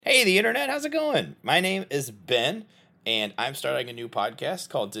Hey, the internet, how's it going? My name is Ben, and I'm starting a new podcast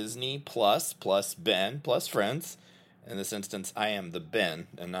called Disney Plus Ben plus Friends. In this instance, I am the Ben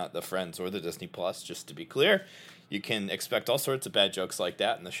and not the Friends or the Disney Plus, just to be clear. You can expect all sorts of bad jokes like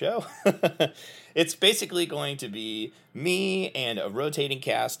that in the show. It's basically going to be me and a rotating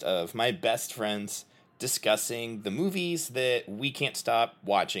cast of my best friends discussing the movies that we can't stop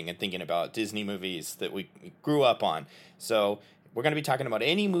watching and thinking about, Disney movies that we grew up on. So we're going to be talking about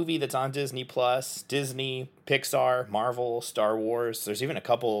any movie that's on Disney Plus, Disney, Pixar, Marvel, Star Wars. There's even a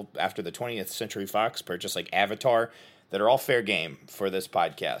couple after the 20th Century Fox purchase, like Avatar, that are all fair game for this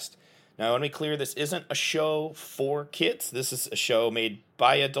podcast. Now, I want to be clear, this isn't a show for kids. This is a show made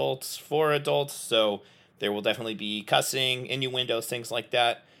by adults for adults, so there will definitely be cussing, innuendos, things like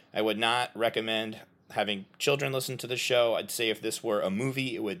that. I would not recommend having children listen to the show. I'd say if this were a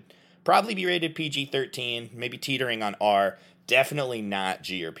movie, it would probably be rated PG-13, maybe teetering on R. Definitely not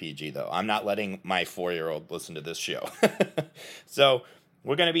G or PG, though. I'm not letting my 4-year-old listen to this show. So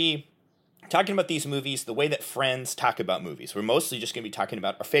we're going to be talking about these movies the way that friends talk about movies. We're mostly just going to be talking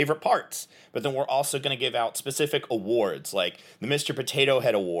about our favorite parts, but then we're also going to give out specific awards, like the Mr. Potato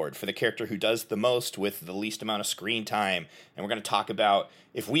Head Award for the character who does the most with the least amount of screen time. And we're going to talk about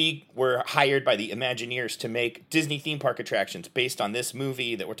if we were hired by the Imagineers to make Disney theme park attractions based on this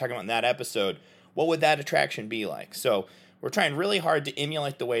movie that we're talking about in that episode, what would that attraction be like? So we're trying really hard to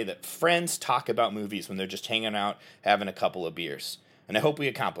emulate the way that friends talk about movies when they're just hanging out, having a couple of beers. And I hope we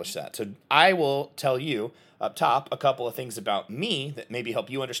accomplish that. So I will tell you up top a couple of things about me that maybe help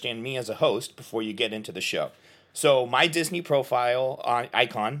you understand me as a host before you get into the show. So my Disney profile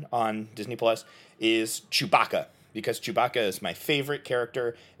icon on Disney Plus is Chewbacca, because Chewbacca is my favorite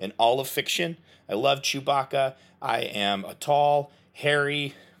character in all of fiction. I love Chewbacca. I am a tall,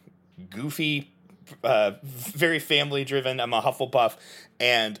 hairy, goofy, very family driven. I'm a Hufflepuff,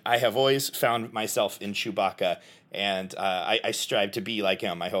 and I have always found myself in Chewbacca, and I strive to be like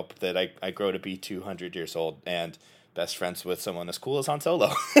him. I hope that I grow to be 200 years old and best friends with someone as cool as Han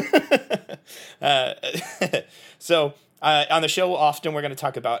Solo. So on the show, often we're going to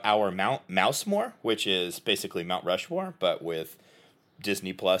talk about our Mount Mousemore, which is basically Mount Rushmore, but with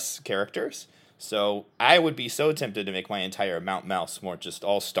Disney Plus characters. So I would be so tempted to make my entire Mount Mousemore just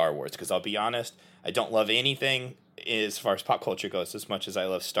all Star Wars, because I'll be honest, I don't love anything as far as pop culture goes as much as I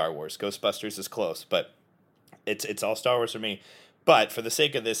love Star Wars. Ghostbusters is close, but it's all Star Wars for me. But for the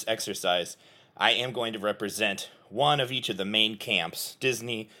sake of this exercise, I am going to represent one of each of the main camps,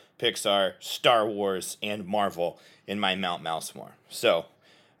 Disney, Pixar, Star Wars, and Marvel, in my Mount Mousemore. So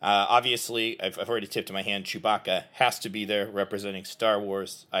obviously, I've already tipped my hand. Chewbacca has to be there representing Star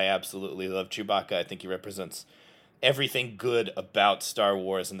Wars. I absolutely love Chewbacca. I think he represents everything good about Star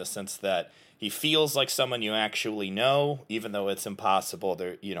Wars in the sense that he feels like someone you actually know, even though it's impossible.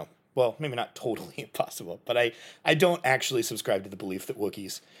 Well, maybe not totally impossible, but I don't actually subscribe to the belief that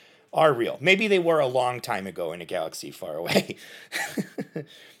Wookiees are real. Maybe they were a long time ago in a galaxy far away.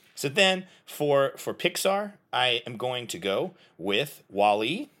 So then, for Pixar, I am going to go with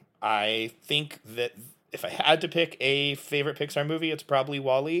WALL-E. I think that if I had to pick a favorite Pixar movie, it's probably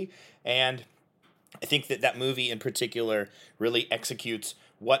WALL-E, and I think that movie in particular really executes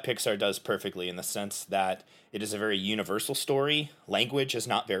what Pixar does perfectly, in the sense that it is a very universal story. Language is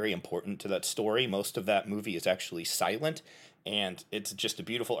not very important to that story. Most of that movie is actually silent, and it's just a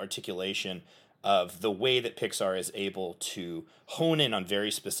beautiful articulation of the way that Pixar is able to hone in on very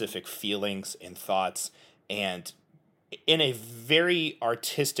specific feelings and thoughts, and in a very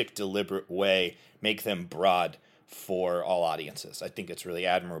artistic, deliberate way, make them broad for all audiences. I think it's really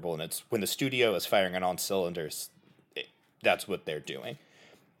admirable, and it's when the studio is firing on all cylinders, that's what they're doing.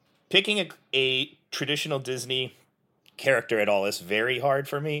 Picking a traditional Disney character at all is very hard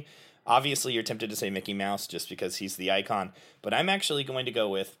for me. Obviously, you're tempted to say Mickey Mouse just because he's the icon, but I'm actually going to go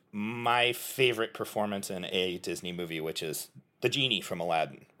with my favorite performance in a Disney movie, which is the genie from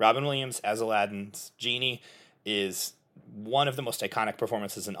Aladdin. Robin Williams as Aladdin's genie is one of the most iconic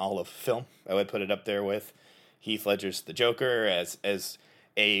performances in all of film. I would put it up there with Heath Ledger's The Joker as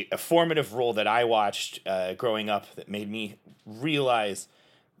a formative role that I watched growing up that made me realize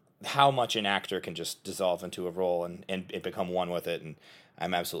how much an actor can just dissolve into a role and become one with it, and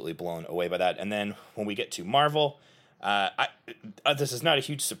I'm absolutely blown away by that. And then when we get to Marvel, this is not a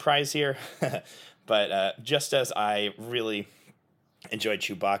huge surprise here, but just as I really enjoyed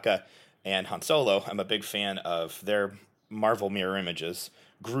Chewbacca and Han Solo, I'm a big fan of their Marvel mirror images,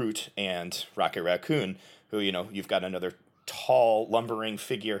 Groot and Rocket Raccoon, who, you've got another tall, lumbering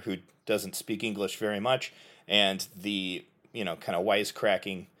figure who doesn't speak English very much, and the, kind of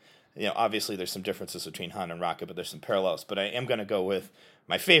wisecracking. Obviously there's some differences between Han and Rocket, but there's some parallels. But I am going to go with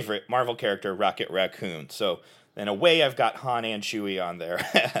my favorite Marvel character, Rocket Raccoon. So in a way, I've got Han and Chewie on there.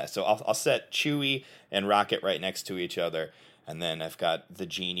 So I'll set Chewie and Rocket right next to each other. And then I've got the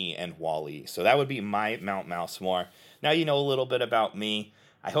Genie and Wally. So that would be my Mount Mousemore. Now you know a little bit about me.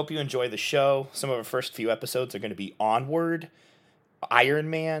 I hope you enjoy the show. Some of our first few episodes are going to be Onward, Iron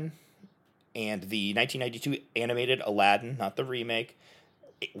Man, and the 1992 animated Aladdin, not the remake.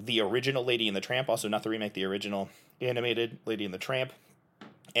 The original Lady and the Tramp, also not the remake, the original animated Lady and the Tramp.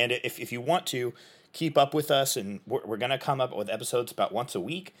 And if you want to keep up with us, and we're going to come up with episodes about once a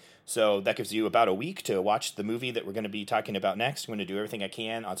week, so that gives you about a week to watch the movie that we're going to be talking about next. I'm going to do everything I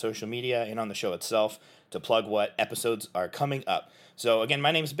can on social media and on the show itself to plug what episodes are coming up. So again,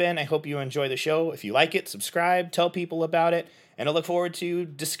 my name's Ben. I hope you enjoy the show. If you like it, subscribe, tell people about it, and I look forward to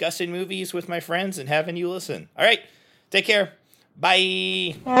discussing movies with my friends and having you listen. All right, take care.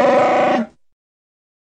 Bye.